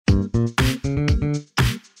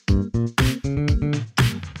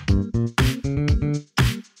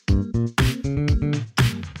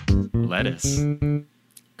Lettuce.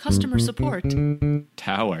 Customer support.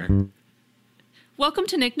 Tower. Welcome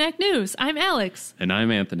to Knick-Knack News. I'm Alex. And I'm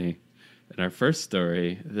Anthony. And our first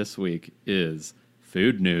story this week is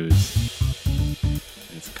food news.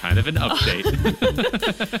 It's kind of an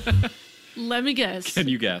update. Let me guess. Can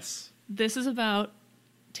you guess? This is about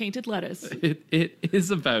tainted lettuce. It is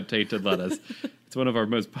about tainted lettuce. It's one of our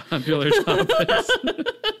most popular topics.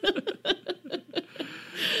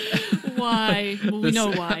 Why? Well, we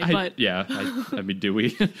know why, but... I mean, do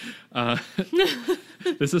we?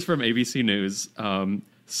 This is from ABC News.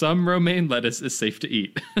 Some romaine lettuce is safe to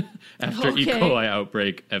eat after E. coli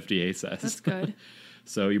outbreak, FDA says. That's good.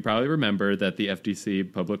 So you probably remember that the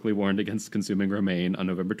FTC publicly warned against consuming romaine on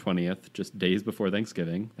November 20th, just days before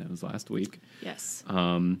Thanksgiving. That was last week. Yes.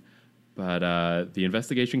 But the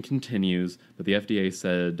investigation continues, but the FDA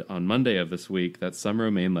said on Monday of this week that some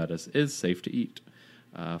romaine lettuce is safe to eat.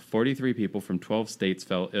 43 people from 12 states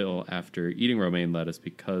fell ill after eating romaine lettuce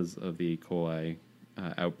because of the E. coli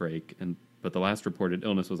outbreak, but the last reported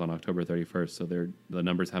illness was on October 31st, so the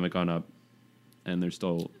numbers haven't gone up, and there's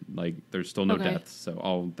still no deaths,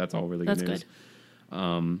 so that's all really good news.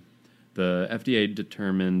 Good. The FDA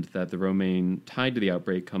determined that the romaine tied to the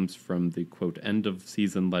outbreak comes from the, quote,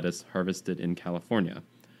 end-of-season lettuce harvested in California.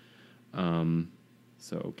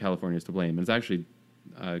 So California is to blame. And it's actually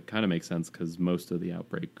kind of makes sense because most of the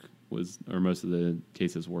most of the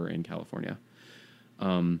cases were in California.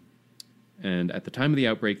 And at the time of the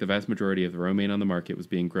outbreak, the vast majority of the romaine on the market was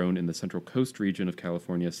being grown in the Central Coast region of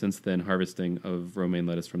California. Since then, harvesting of romaine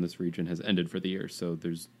lettuce from this region has ended for the year, so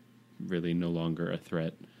there's really no longer a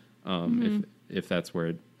threat if that's where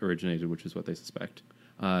it originated, which is what they suspect.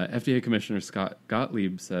 FDA Commissioner Scott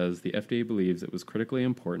Gottlieb says the FDA believes it was critically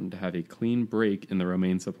important to have a clean break in the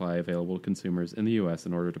romaine supply available to consumers in the U.S.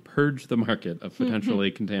 in order to purge the market of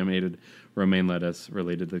potentially contaminated romaine lettuce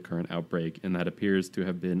related to the current outbreak, and that appears to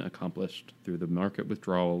have been accomplished through the market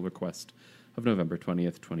withdrawal request of November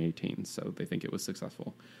 20th, 2018. So they think it was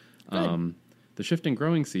successful. The shifting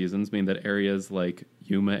growing seasons mean that areas like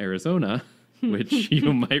Yuma, Arizona, which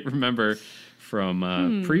you might remember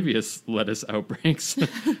from previous lettuce outbreaks,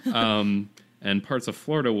 and parts of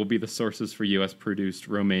Florida will be the sources for U.S.-produced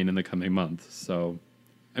romaine in the coming months. So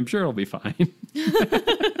I'm sure it'll be fine.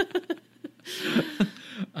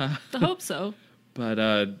 I hope so.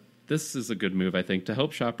 But this is a good move, I think. To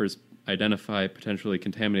help shoppers identify potentially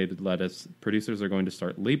contaminated lettuce, producers are going to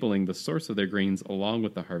start labeling the source of their grains along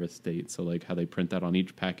with the harvest date. So like how they print that on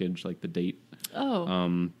each package, like the date.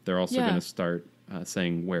 They're also going to start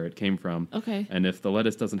saying where it came from. Okay. And if the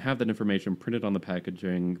lettuce doesn't have that information printed on the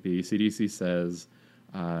packaging, the CDC says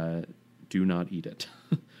do not eat it.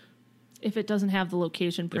 If it doesn't have the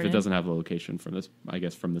location printed? If it doesn't have the location from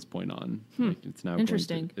this point on. Like it's now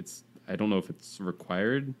interesting. I don't know if it's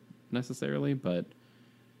required necessarily, but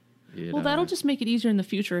that'll just make it easier in the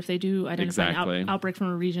future if they do identify an outbreak from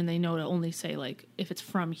a region. They know to only say, like, if it's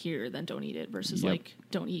from here, then don't eat it, versus, like,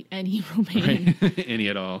 don't eat any romaine. Right. Any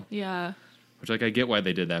at all. Yeah. Which, like, I get why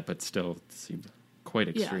they did that, but still it seemed quite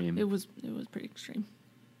extreme. Yeah, it was pretty extreme.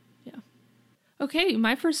 Yeah. Okay,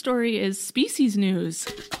 my first story is species news.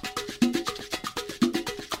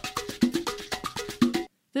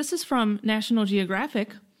 This is from National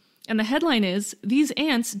Geographic. And the headline is, "These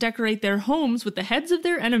ants decorate their homes with the heads of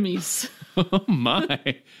their enemies." Oh, my.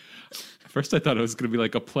 At first I thought it was going to be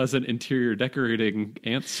like a pleasant interior decorating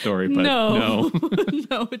ant story, but no.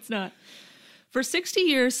 No, it's not. For 60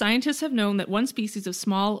 years, scientists have known that one species of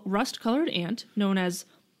small, rust-colored ant, known as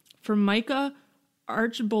Formica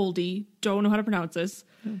archiboldi, don't know how to pronounce this.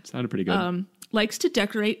 It sounded pretty good. Likes to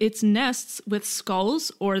decorate its nests with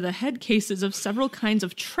skulls or the head cases of several kinds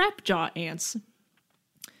of trapjaw ants.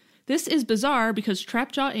 This is bizarre because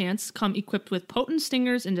trapjaw ants come equipped with potent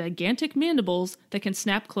stingers and gigantic mandibles that can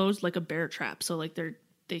snap closed like a bear trap. So like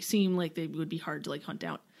they seem like they would be hard to like hunt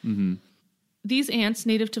down. Mm-hmm. These ants,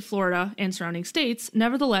 native to Florida and surrounding states,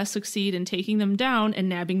 nevertheless succeed in taking them down and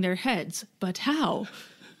nabbing their heads. But how?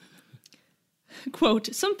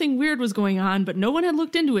 Quote, "Something weird was going on, but no one had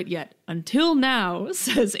looked into it yet. Until now,"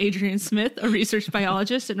 says Adrian Smith, a research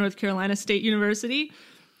biologist at North Carolina State University.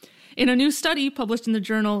 In a new study published in the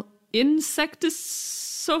journal Insectis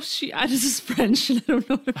Socio... This is French, and I don't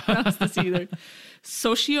know how to pronounce this either.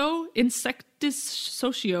 Insectis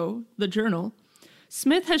Socio, the journal.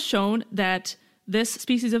 Smith has shown that this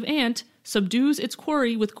species of ant subdues its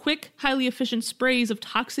quarry with quick, highly efficient sprays of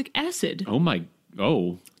toxic acid.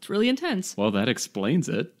 Oh. It's really intense. Well, that explains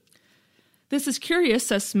it. This is curious,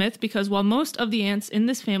 says Smith, because while most of the ants in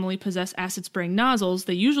this family possess acid-spraying nozzles,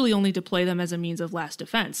 they usually only deploy them as a means of last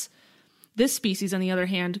defense. This species, on the other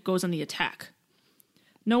hand, goes on the attack.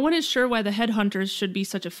 No one is sure why the headhunters should be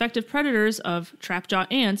such effective predators of trapjaw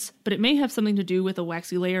ants, but it may have something to do with a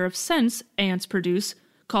waxy layer of scents ants produce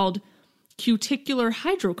called cuticular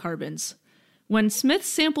hydrocarbons. When Smith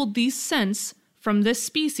sampled these scents from this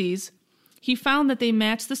species, he found that they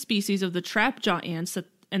matched the species of the trapjaw ants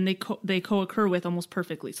and they co-occur with almost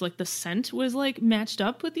perfectly. So, like, the scent was, like, matched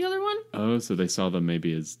up with the other one. Oh, so they saw them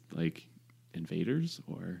maybe as, like, invaders?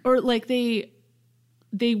 Or like, they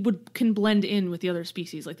can blend in with the other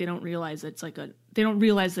species. Like, they don't realize that it's, like, they don't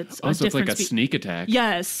realize that it's a so different it's like a sneak attack.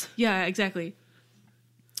 Yes. Yeah, exactly.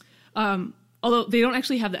 Although they don't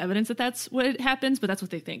actually have the evidence that that's what it happens, but that's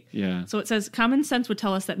what they think. Yeah. So it says, common sense would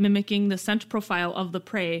tell us that mimicking the scent profile of the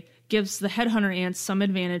prey gives the headhunter ants some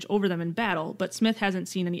advantage over them in battle, but Smith hasn't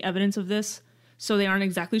seen any evidence of this, so they aren't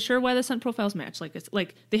exactly sure why the scent profiles match.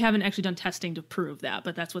 Like they haven't actually done testing to prove that,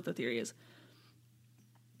 but that's what the theory is.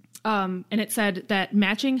 And it said that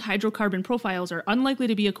matching hydrocarbon profiles are unlikely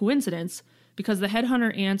to be a coincidence because the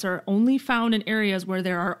headhunter ants are only found in areas where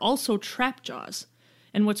there are also trapjaws.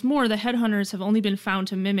 And what's more, the headhunters have only been found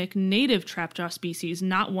to mimic native trapjaw species,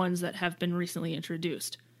 not ones that have been recently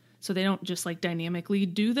introduced. So they don't just, like, dynamically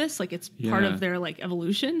do this. Like, it's part of their, like,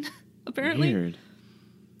 evolution, apparently. Weird.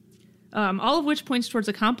 All of which points towards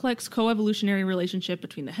a complex co-evolutionary relationship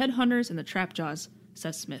between the headhunters and the trapjaws,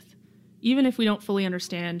 says Smith, even if we don't fully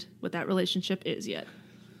understand what that relationship is yet.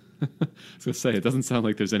 I was going to say, it doesn't sound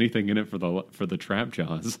like there's anything in it for the trap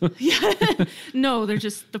jaws. Yeah. No, they're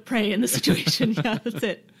just the prey in the situation. Yeah, that's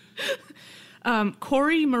it.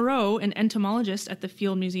 Corey Moreau, an entomologist at the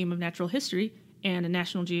Field Museum of Natural History and a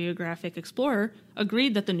National Geographic explorer,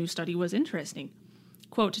 agreed that the new study was interesting.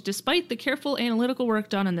 Quote, despite the careful analytical work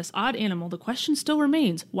done on this odd animal, the question still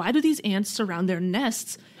remains, why do these ants surround their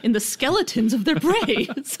nests in the skeletons of their prey,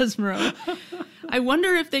 says Moreau. I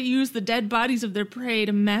wonder if they use the dead bodies of their prey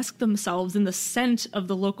to mask themselves in the scent of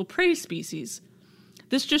the local prey species.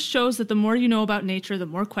 This just shows that the more you know about nature, the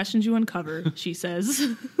more questions you uncover, she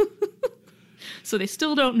says. So they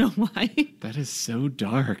still don't know why. That is so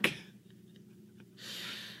dark.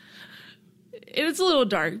 It's a little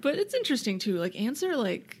dark, but it's interesting too. Like, ants are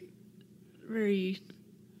like very.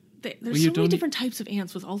 There's so many different types of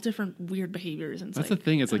ants with all different weird behaviors. And that's the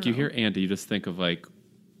thing. It's like you hear ant, you just think of like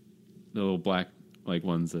the little black like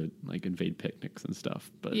ones that like invade picnics and stuff.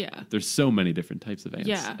 But yeah, there's so many different types of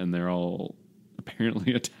ants, and they're all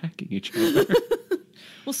apparently attacking each other.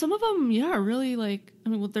 Well, some of them, are really like. I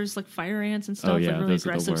mean, there's like fire ants and stuff, like really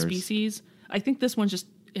aggressive species. I think this one's just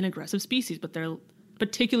an aggressive species, but they're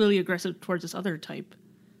particularly aggressive towards this other type.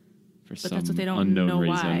 But that's what they don't know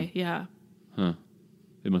reason. Why. Yeah. Huh.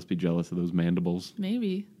 They must be jealous of those mandibles.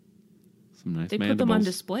 Maybe. Some nice mandibles. They put them on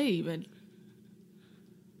display even.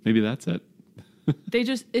 Maybe that's it.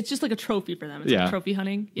 It's just like a trophy for them. It's like trophy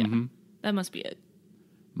hunting. Yeah. Mm-hmm. That must be it.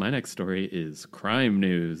 My next story is crime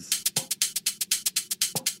news.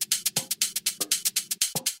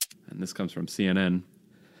 And this comes from CNN.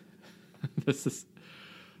 This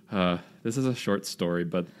is a short story,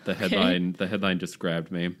 but the headline just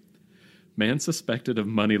grabbed me. Man suspected of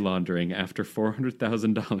money laundering after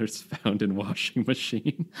 $400,000 found in washing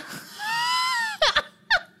machine.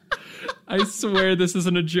 I swear this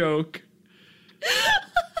isn't a joke.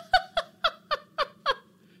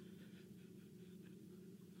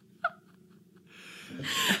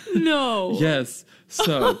 No. Yes.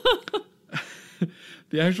 So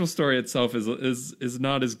the actual story itself is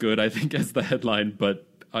not as good, I think, as the headline, but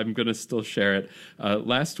I'm going to still share it.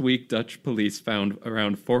 Last week, Dutch police found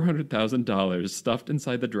around $400,000 stuffed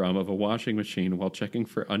inside the drum of a washing machine while checking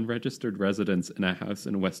for unregistered residents in a house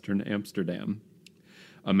in Western Amsterdam.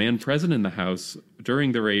 A man present in the house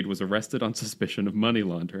during the raid was arrested on suspicion of money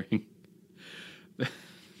laundering.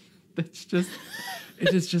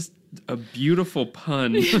 It is just a beautiful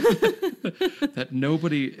pun that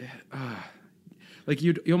nobody... like,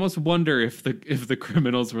 you almost wonder if the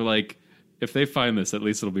criminals were like, if they find this, at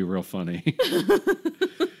least it'll be real funny.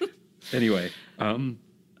 Anyway. I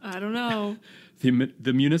don't know.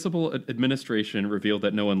 The municipal administration revealed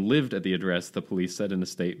that no one lived at the address, the police said in a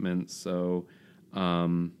statement. So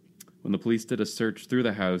when the police did a search through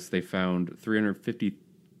the house, they found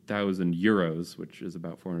 350,000 euros, which is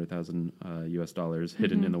about 400,000 US dollars,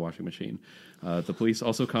 hidden in the washing machine. The police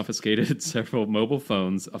also confiscated several mobile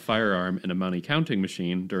phones, a firearm, and a money counting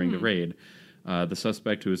machine during the raid. The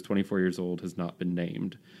suspect, who is 24 years old, has not been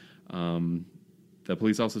named. The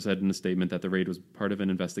police also said in a statement that the raid was part of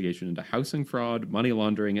an investigation into housing fraud, money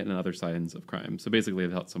laundering, and other signs of crime. So basically,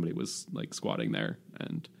 they thought somebody was like squatting there,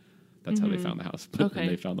 and that's how they found the house. But then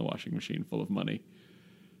they found the washing machine full of money,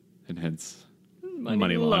 and hence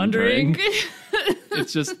money laundering.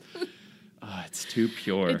 It's just, it's too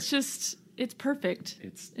pure. It's perfect.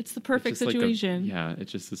 It's the perfect situation.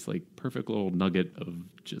 It's just this like perfect little nugget of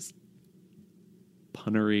just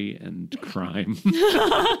punnery and crime.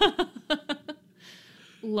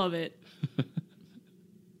 Love it.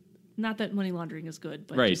 Not that money laundering is good,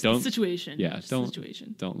 but right, just the situation.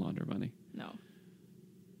 Don't launder money. No.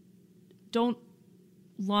 Don't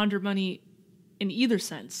launder money in either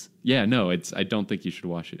sense. Yeah, no, I don't think you should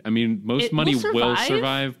wash it. I mean, most money will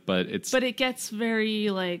survive, but it gets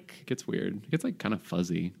very like... It gets weird. It gets like kind of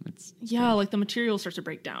fuzzy. Like the material starts to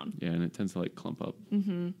break down. Yeah, and it tends to like clump up.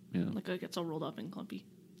 Mm-hmm. Yeah. Like it gets all rolled up and clumpy.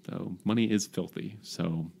 So money is filthy,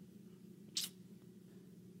 so...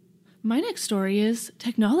 My next story is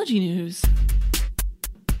technology news.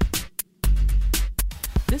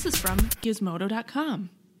 This is from Gizmodo.com.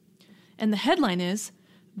 And the headline is,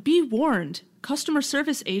 "Be warned, customer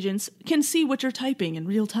service agents can see what you're typing in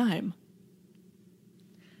real time."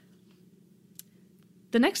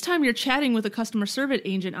 The next time you're chatting with a customer service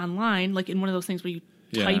agent online, like in one of those things where you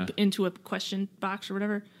type into a question box or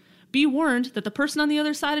whatever, be warned that the person on the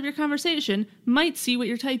other side of your conversation might see what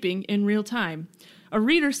you're typing in real time. A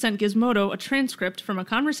reader sent Gizmodo a transcript from a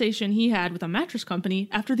conversation he had with a mattress company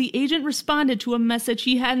after the agent responded to a message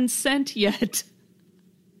he hadn't sent yet.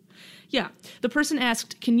 Yeah, the person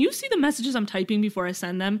asked, "Can you see the messages I'm typing before I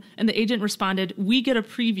send them?" And the agent responded, "We get a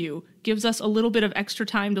preview. Gives us a little bit of extra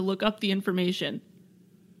time to look up the information."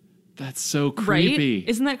 That's so creepy. Right?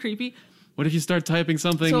 Isn't that creepy? What if you start typing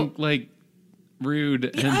something like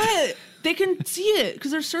rude? Yeah, they can see it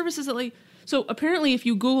because there's services that like... So apparently if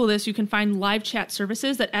you Google this, you can find live chat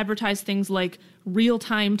services that advertise things like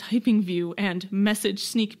real-time typing view and message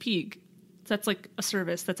sneak peek. So that's like a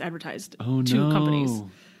service that's advertised to companies.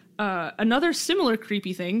 Another similar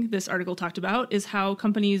creepy thing this article talked about is how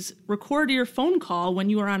companies record your phone call when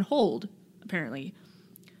you are on hold, apparently.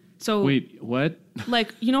 So wait, what?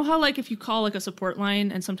 Like, you know how like if you call like a support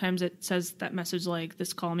line and sometimes it says that message like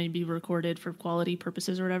this call may be recorded for quality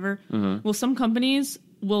purposes or whatever? Uh-huh. Well, some companies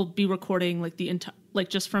will be recording like the like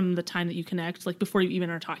just from the time that you connect, like before you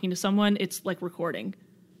even are talking to someone, it's like recording.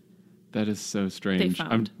 That is so strange.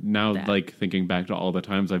 I'm now like thinking back to all the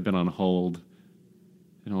times I've been on hold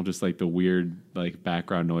and all just like the weird like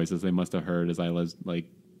background noises they must have heard as I was like,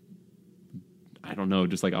 I don't know,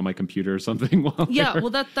 just like on my computer or something. Well,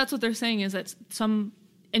 that's what they're saying is that some,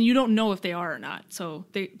 and you don't know if they are or not. So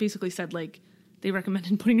they basically said like they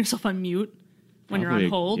recommended putting yourself on mute when you're on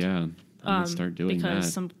hold. Yeah. Start doing because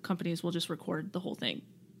that. Some companies will just record the whole thing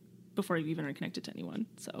before you even are connected to anyone.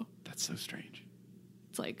 So that's so strange.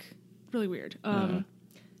 It's like really weird.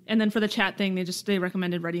 And then for the chat thing, they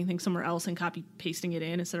recommended writing things somewhere else and copy pasting it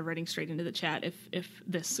in instead of writing straight into the chat if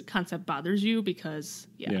this concept bothers you because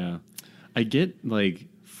I get like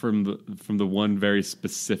from the one very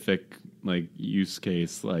specific like use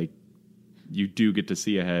case, like you do get to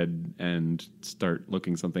see ahead and start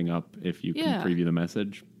looking something up if you can preview the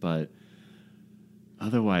message, but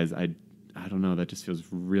otherwise I don't know, that just feels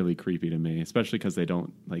really creepy to me, especially because they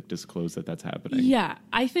don't like disclose that that's happening. Yeah,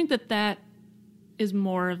 I think that is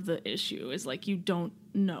more of the issue is like you don't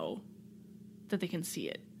know that they can see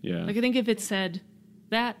it. Yeah. Like I think if it said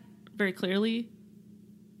that very clearly,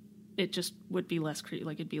 it just would be less creepy.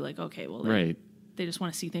 Like it'd be like, okay, well, they just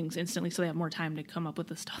want to see things instantly, so they have more time to come up with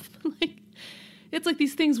the stuff. Like it's like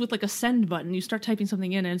these things with like a send button. You start typing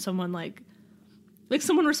something in, and someone like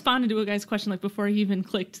someone responded to a guy's question like before he even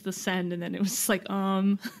clicked the send, and then it was just like,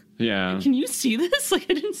 yeah, can you see this? Like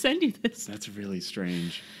I didn't send you this. That's really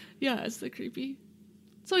strange. Yeah, it's like creepy.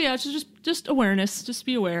 So yeah, it's just awareness. Just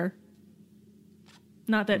be aware.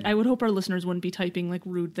 Not that I would hope our listeners wouldn't be typing like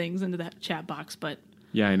rude things into that chat box, but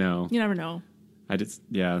yeah, I know. You never know.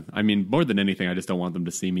 I mean, more than anything, I just don't want them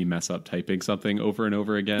to see me mess up typing something over and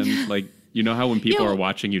over again. Like, you know how when people are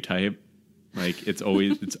watching you type, like it's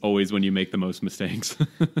always when you make the most mistakes.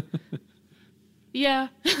 Yeah.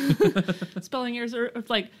 Spelling errors are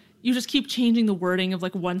like you just keep changing the wording of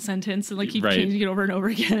like one sentence and like keep changing it over and over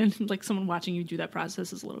again. Like someone watching you do that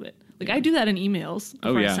process is a little bit like I do that in emails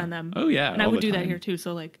before I send them. Oh yeah. And I would do that here too.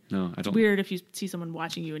 So like no, I don't. It's weird if you see someone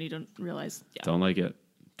watching you and you don't realize. Yeah. Don't like it.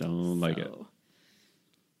 Don't like it.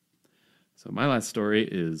 So my last story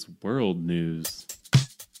is world news.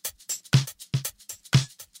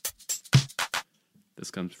 This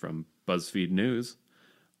comes from BuzzFeed News.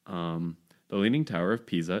 The Leaning Tower of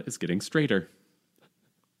Pisa is getting straighter.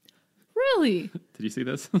 Really? Did you see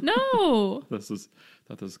this? No. Thought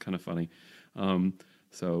this was kind of funny.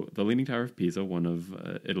 So the Leaning Tower of Pisa, one of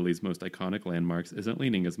Italy's most iconic landmarks, isn't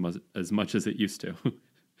leaning as much as it used to.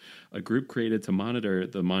 A group created to monitor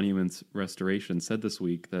the monument's restoration said this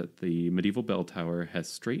week that the medieval bell tower has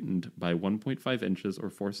straightened by 1.5 inches or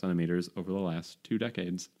 4 centimeters over the last 2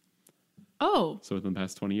 decades. Oh. So within the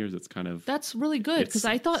past 20 years, it's kind of... That's really good, because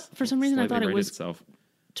I thought, for some reason, I thought it was... itself.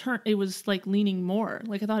 It was like leaning more.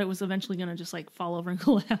 Like I thought it was eventually going to just like fall over and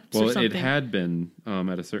collapse. Well, or something. it had been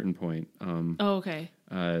at a certain point. Oh, okay.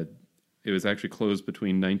 It was actually closed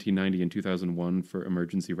between 1990 and 2001 for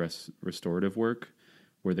emergency restorative work,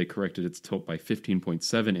 where they corrected its tilt by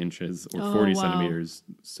 15.7 inches or 40 centimeters.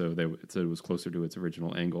 So it was closer to its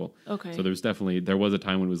original angle. Okay. So there was a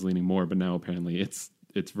time when it was leaning more, but now apparently it's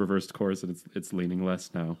reversed course and it's leaning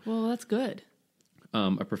less now. Well, that's good.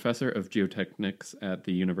 A professor of geotechnics at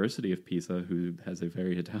the University of Pisa, who has a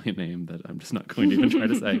very Italian name that I'm just not going to even try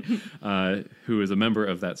to say, who is a member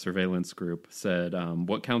of that surveillance group, said,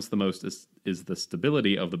 what counts the most is the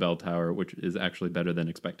stability of the bell tower, which is actually better than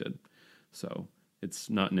expected. So it's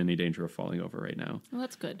not in any danger of falling over right now. Well,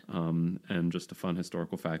 that's good. And just a fun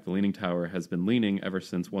historical fact, the Leaning Tower has been leaning ever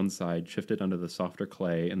since one side shifted under the softer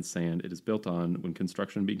clay and sand it is built on when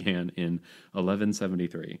construction began in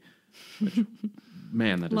 1173. Which,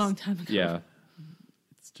 man, that is... Long time ago. Yeah.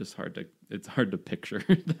 It's just hard to picture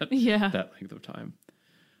that length of time.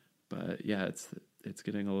 But yeah, it's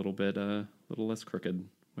getting a little less crooked,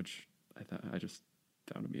 which I just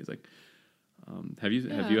found amusing. Have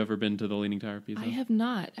you ever been to the Leaning Tower of Pisa? I have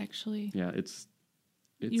not, actually. Yeah, it's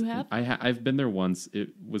you have? I've been there once.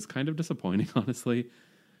 It was kind of disappointing, honestly,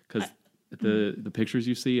 because the pictures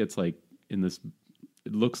you see, it's like in this.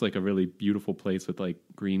 It looks like a really beautiful place with like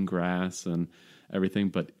green grass and everything,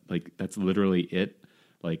 but like that's literally it.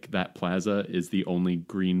 Like that plaza is the only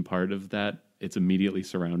green part of that. It's immediately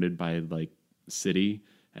surrounded by like city,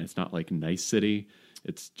 and it's not like nice city.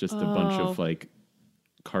 It's just a bunch of like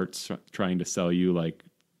carts trying to sell you like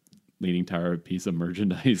Leaning Tower of Pisa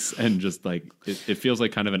merchandise, and just like it feels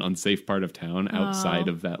like kind of an unsafe part of town outside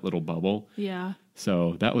of that little bubble. Yeah.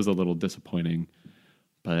 So that was a little disappointing,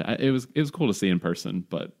 but it was cool to see in person.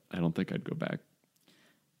 But I don't think I'd go back.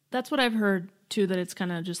 That's what I've heard too. That it's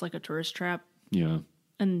kind of just like a tourist trap. Yeah.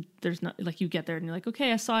 And there's not like you get there and you're like,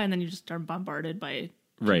 okay, I saw it, and then you just start bombarded by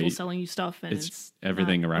people selling you stuff, and it's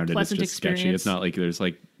everything around it is just sketchy. It's not like there's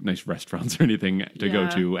like nice restaurants or anything to go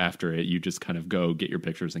to after it. You just kind of go get your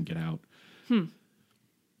pictures and get out. We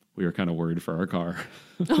were kind of worried for our car.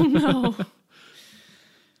 Oh no.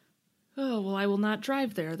 Oh, well, I will not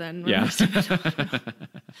drive there then. Yeah.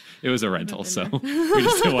 It was a rental, so we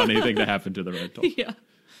just didn't want anything to happen to the rental. Yeah.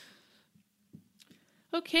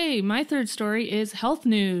 Okay, my third story is health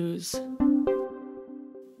news.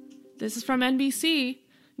 This is from NBC.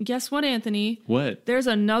 Guess what, Anthony? What? There's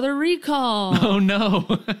another recall. Oh, no.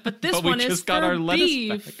 But this one is for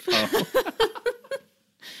beef. Oh.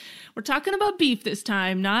 We're talking about beef this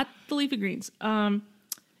time, not the leafy greens.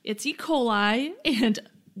 It's E. coli, and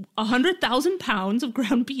 100,000 pounds of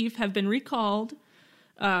ground beef have been recalled.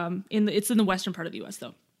 It's in the western part of the U.S.,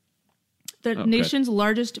 though. The nation's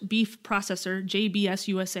largest beef processor, JBS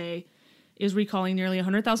USA, is recalling nearly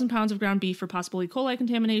 100,000 pounds of ground beef for possible E. coli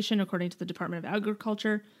contamination, according to the Department of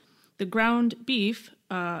Agriculture. The ground beef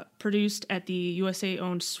produced at the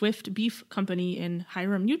USA-owned Swift Beef Company in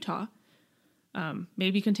Hiram, Utah, may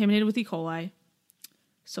be contaminated with E. coli.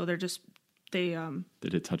 So they're just did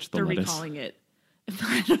it touch the they're lettuce? Recalling it.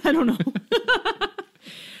 I don't know.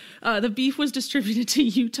 The beef was distributed to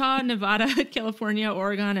Utah, Nevada, California,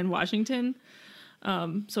 Oregon, and Washington.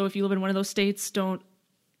 So if you live in one of those states, don't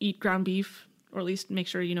eat ground beef, or at least make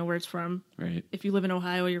sure you know where it's from. Right. If you live in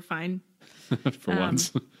Ohio, you're fine. For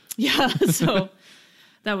once. Yeah. So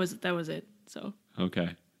that was it. So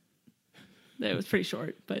okay. That was pretty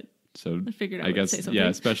short, but so I figured I guess, say something. Yeah,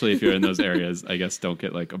 especially if you're in those areas, I guess don't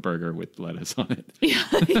get like a burger with lettuce on it.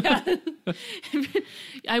 Yeah.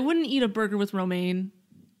 I wouldn't eat a burger with romaine.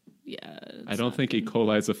 Yeah. I don't think E.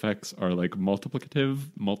 coli's effects are like multiplicative.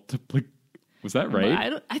 Was that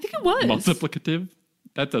right? I think it was. Multiplicative?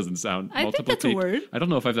 That doesn't sound... I think that's a word. I don't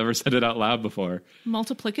know if I've ever said it out loud before.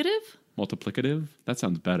 Multiplicative? Multiplicative? That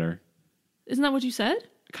sounds better. Isn't that what you said?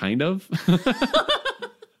 Kind of.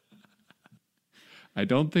 I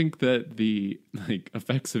don't think that the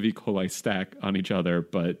effects of E. coli stack on each other,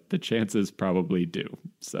 but the chances probably do.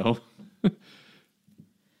 So...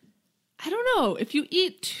 I don't know. If you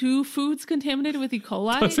eat 2 foods contaminated with E.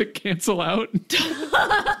 coli... Does it cancel out?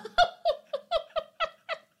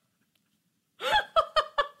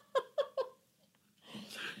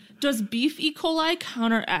 Does beef E. coli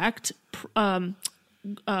counteract lettuce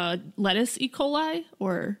E. coli,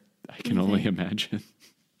 or I can only imagine.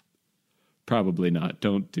 Probably not.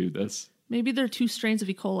 Don't do this. maybe they're two strains of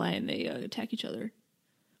E. coli and they attack each other.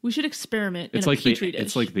 We should experiment It's in a like petri dish.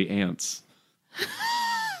 It's like the ants.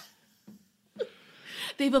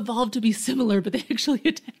 They've evolved to be similar, but they actually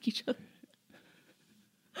attack each other.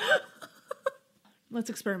 Let's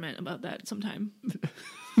experiment about that sometime.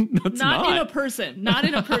 Not in a person. Not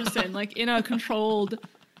in a person. Like in a controlled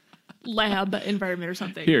lab environment or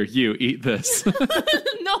something. Here, you eat this.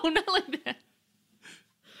 No, not like that.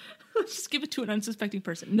 Just give it to an unsuspecting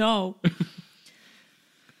person. No.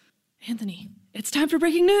 Anthony, it's time for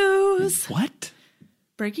breaking news. What?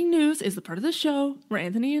 Breaking news is the part of the show where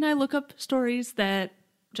Anthony and I look up stories that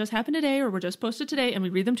just happened today or were just posted today, and we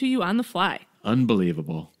read them to you on the fly.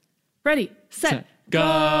 Unbelievable. Ready, set, go!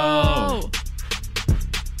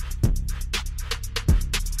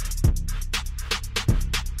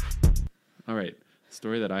 All right. The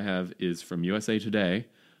story that I have is from USA Today.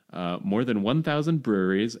 More than 1,000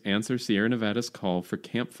 breweries answer Sierra Nevada's call for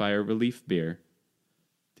campfire relief beer.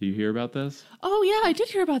 Do you hear about this? Oh yeah, I did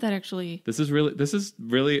hear about that actually. This is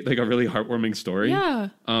really like a really heartwarming story. Yeah.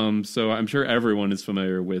 So I'm sure everyone is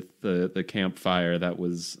familiar with the campfire that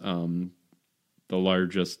was the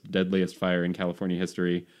largest, deadliest fire in California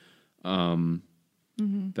history.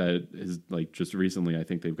 That is like just recently, I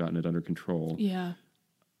think they've gotten it under control. Yeah.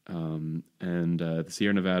 And the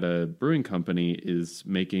Sierra Nevada Brewing Company is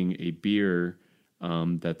making a beer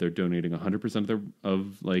that they're donating 100%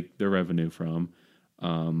 of their revenue from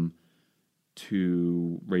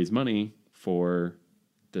to raise money for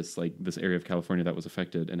this area of California that was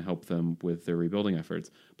affected and help them with their rebuilding efforts.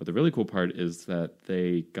 But the really cool part is that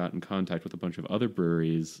they got in contact with a bunch of other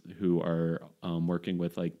breweries who are working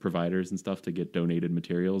with providers and stuff to get donated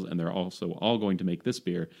materials, and they're also all going to make this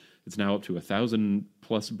beer. It's now up to 1,000+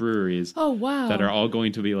 breweries. Oh wow! That are all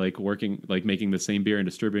going to be working making the same beer and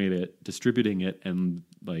distributing it, and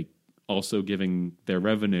also giving their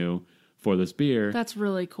revenue for this beer. That's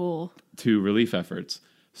really cool. To relief efforts.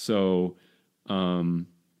 So, the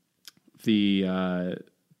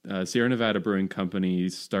Sierra Nevada Brewing Company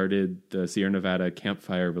started the Sierra Nevada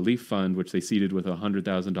Campfire Relief Fund, which they seeded with a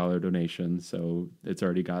 $100,000 donation. So it's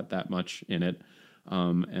already got that much in it.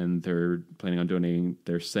 And they're planning on donating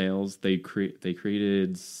their sales. They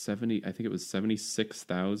created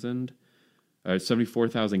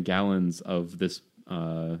 74,000 gallons of this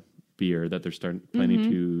beer that they're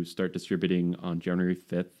planning to start distributing on January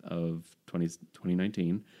 5th of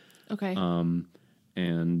 2019. Okay.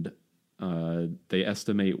 And they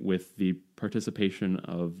estimate with the participation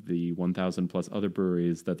of the 1,000+ other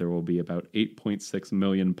breweries that there will be about 8.6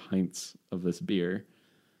 million pints of this beer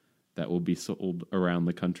that will be sold around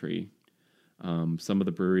the country. Some of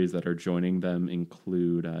the breweries that are joining them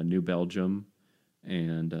include New Belgium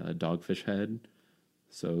and Dogfish Head.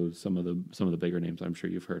 So some of the bigger names I'm sure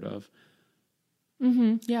you've heard of.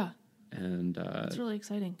 Mm-hmm. Yeah. And it's really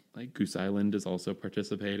exciting. Goose Island is also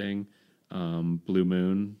participating. Blue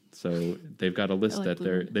Moon. So they've got a list at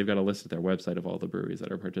their website of all the breweries that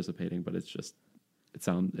are participating. But it's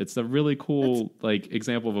a really cool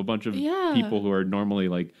example of a bunch of people who are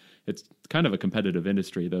normally it's kind of a competitive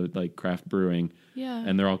industry, though, craft brewing. Yeah.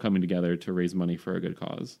 And they're all coming together to raise money for a good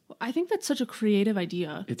cause. I think that's such a creative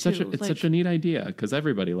idea. It's such a neat idea because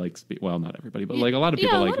everybody likes not everybody, but a lot of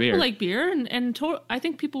people like beer. People like beer, and I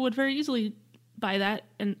think people would very easily buy that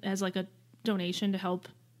and as a donation to help.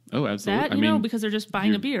 Oh, absolutely! That, because they're just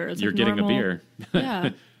buying a beer. It's you're getting normal, a beer. Yeah.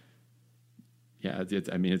 Yeah,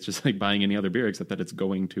 it's just like buying any other beer except that it's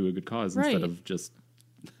going to a good cause instead of just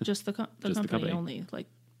the company only.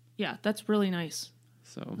 Yeah, that's really nice.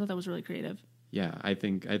 So I thought that was really creative. Yeah, I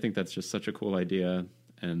think that's just such a cool idea,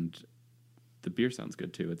 and the beer sounds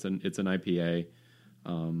good too. It's an IPA.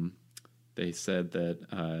 They said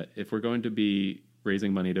that if we're going to be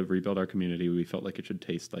raising money to rebuild our community, we felt like it should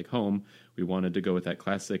taste like home. We wanted to go with that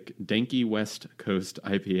classic Danky West Coast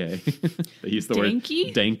IPA. They use the word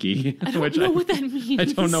danky. I don't know what that means. I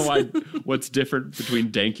don't know what's different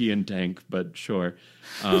between danky and dank, but sure.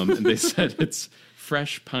 And they said it's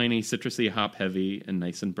fresh, piney, citrusy, hop heavy, and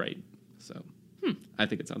nice and bright. So I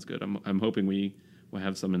think it sounds good. I'm hoping we will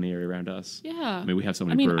have some in the area around us. Yeah. I mean, we have so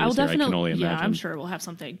many breweries here, I can only imagine. Yeah, I'm sure we'll have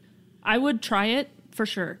something. I would try it for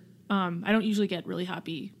sure. I don't usually get really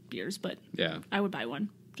hoppy beers, but yeah, I would buy one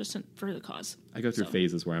just for the cause. I go through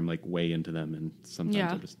phases where I'm way into them, and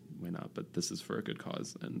sometimes I just why not? But this is for a good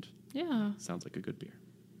cause, and sounds like a good beer.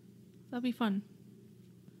 That'll be fun.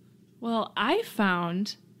 Well, I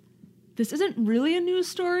found this isn't really a news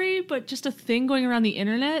story, but just a thing going around the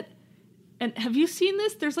internet, And have you seen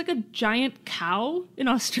this? There's like a giant cow in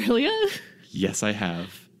Australia. Yes, I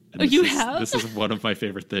have. And You have? This is one of my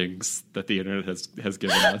favorite things that the internet has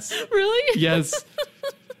given us. Really? Yes.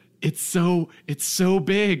 It's so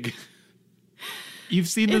big. You've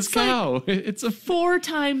seen this It's like cow. It's 4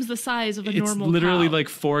 times the size of a it's normal literally cow. like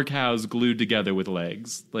 4 cows glued together with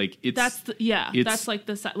legs. Like it's That's like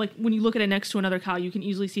the size. Like when you look at it next to another cow, you can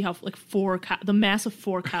easily see how like the mass of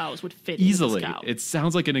 4 cows would fit easily. into this cow. It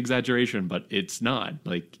sounds like an exaggeration, but it's not.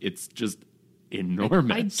 Like it's just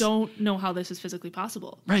enormous. I don't know how this is physically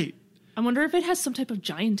possible. Right. I wonder if it has some type of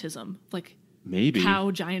giantism, like Maybe. cow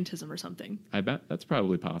giantism or something. I bet that's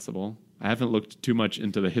probably possible. I haven't looked too much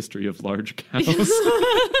into the history of large cows.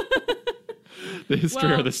 The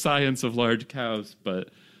history or the science of large cows, but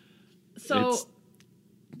So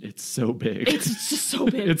it's so big. it's just so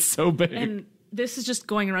big. It's so big. And this is just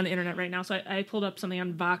going around the internet right now. So I pulled up something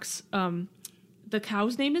on Vox. The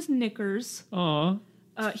cow's name is Knickers. Aw.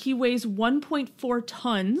 He weighs 1.4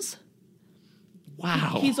 tons.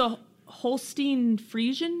 Wow. He's a Holstein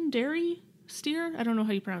Friesian dairy steer. I don't know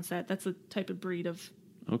how you pronounce that. That's a type of breed of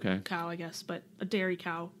Okay. cow, I guess, but a dairy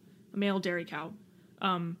cow, a male dairy cow.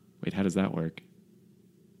 Wait, how does that work?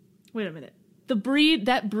 Wait a minute.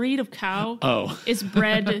 That breed of cow is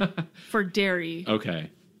bred for dairy,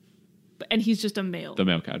 Okay. and he's just a male. The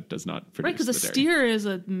male cow does not produce Right, because a the dairy. steer is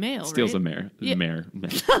a male, Steals right? a mare. Yeah. Mare.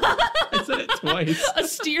 I said it twice. A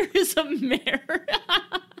steer is a mare.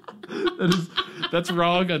 That's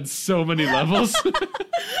wrong on so many levels.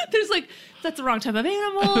 There's like, that's the wrong type of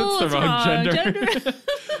animal. That's the wrong gender. gender.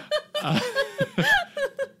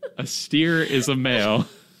 A steer is a male.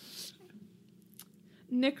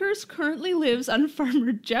 Knickers currently lives on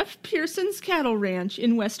farmer Jeff Pearson's cattle ranch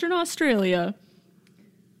in Western Australia.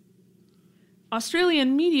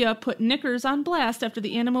 Australian media put Knickers on blast after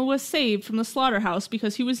the animal was saved from the slaughterhouse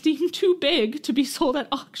because he was deemed too big to be sold at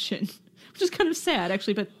auction. Which is kind of sad,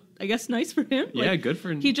 actually, but I guess nice for him. Yeah, good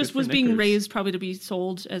for him. He just was being raised probably to be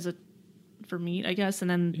sold for meat, I guess, and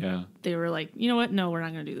then they were like, you know what? No, we're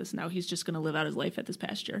not going to do this. Now he's just going to live out his life at this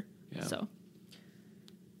pasture. Yeah. So,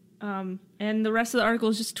 and the rest of the article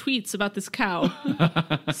is just tweets about this cow.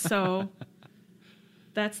 So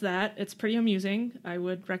that's that. It's pretty amusing. I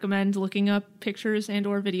would recommend looking up pictures and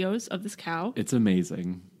or videos of this cow. It's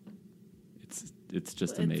amazing. It's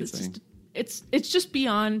just amazing. It's just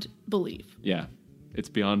beyond belief. Yeah. It's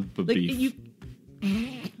beyond Like beef.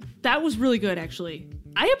 that was really good, actually.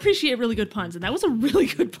 I appreciate really good puns, and that was a really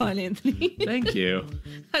good pun, Anthony. Thank you.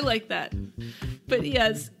 I like that. But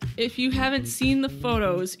yes, if you haven't seen the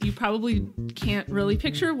photos, you probably can't really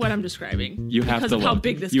picture what I'm describing. You have because to of look. how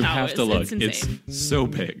big this you cow have is. to look. It's insane. It's so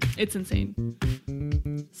big. It's insane.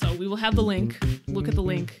 So we will have the link. Look at the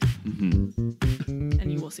link.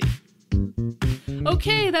 And you will see.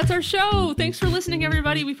 Okay, that's our show. Thanks for listening,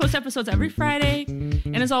 everybody. We post episodes every Friday.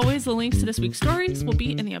 And as always, the links to this week's stories will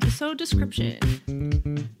be in the episode description.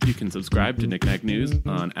 You can subscribe to Knick-Knack News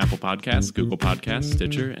on Apple Podcasts, Google Podcasts,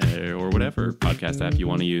 Stitcher, or whatever podcast app you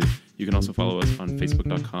want to use. You can also follow us on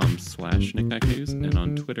Facebook.com/Knick-Knack News and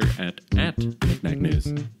on Twitter at Knick-Knack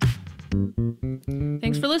News.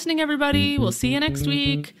 Thanks for listening, everybody. We'll see you next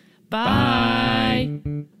week. Bye.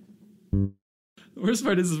 The worst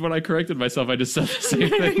part is when I corrected myself, I just said the same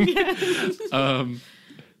thing.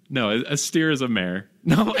 No, a steer is a mare.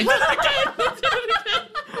 No, No.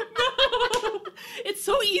 It's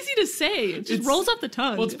so easy to say. It just rolls off the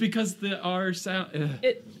tongue. Well, it's because the R sound.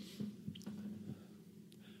 It,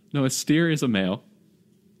 No, a steer is a male.